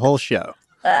the whole show.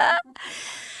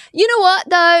 You know what,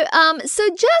 though? So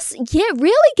just,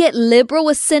 really get liberal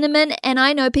with cinnamon. And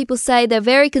I know people say they're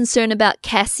very concerned about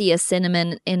cassia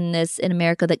cinnamon in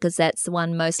America because that's the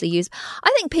one mostly used.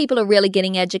 I think people are really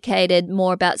getting educated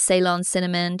more about Ceylon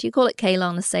cinnamon. Do you call it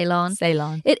Ceylon or Ceylon?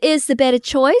 Ceylon. It is the better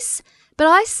choice. But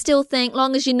I still think,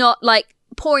 long as you're not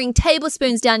pouring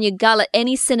tablespoons down your gullet,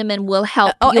 any cinnamon will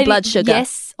help your blood sugar.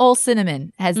 Yes, all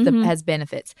cinnamon has has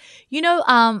benefits.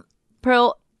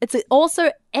 Pearl, it's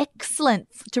also excellent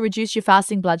to reduce your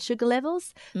fasting blood sugar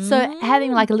levels. So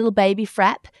having a little baby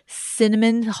frap,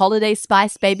 cinnamon holiday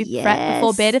spice baby frap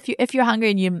before bed, if you're hungry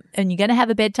and you're going to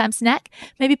have a bedtime snack,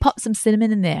 maybe pop some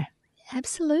cinnamon in there.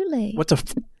 Absolutely.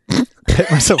 Hit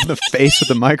myself in the face with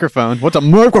the microphone. What's a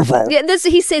microphone? Yeah,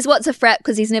 he says, what's a frap?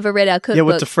 Because he's never read our cookbook. Yeah,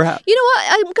 what's a frap? You know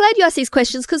what? I'm glad you asked these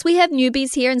questions because we have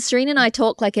newbies here and Serena and I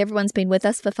talk like everyone's been with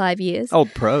us for 5 years.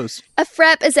 Old pros. A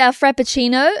frap is our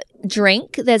frappuccino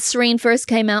drink that Serene first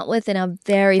came out with in our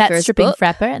very Fat first stripping book.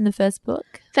 frapper in the first book.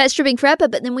 Fat stripping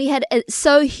frapper, but then we had it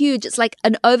so huge. It's like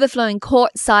an overflowing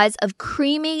quart size of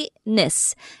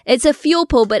creaminess. It's a fuel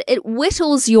pull, but it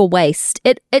whittles your waist.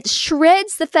 It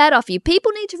shreds the fat off you.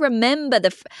 People need to remember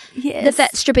the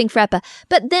fat stripping frapper.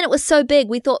 But then it was so big,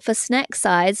 we thought for snack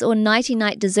size or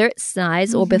nighty-night dessert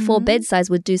size or before bed size,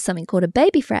 we'd do something called a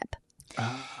baby frap.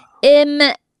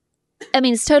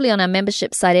 It's totally on our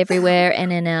membership site everywhere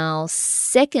and in our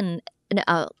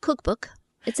cookbook.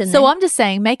 It's in there. I'm just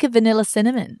saying, make a vanilla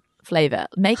cinnamon flavor.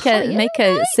 Make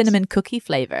a cinnamon cookie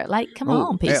flavor. Come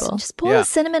on, people. Just pour the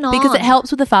cinnamon on. Because it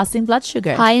helps with the fasting blood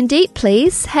sugar. High and deep,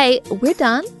 please. Hey, we're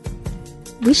done.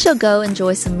 We shall go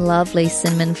enjoy some lovely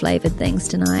cinnamon flavored things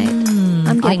tonight.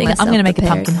 I'm I'm going to make a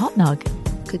pumpkin hot nog.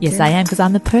 Yes, I am, because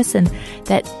I'm the person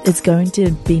that is going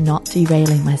to be not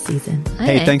derailing my season.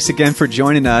 Hey, thanks again for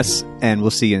joining us, and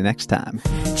we'll see you next time.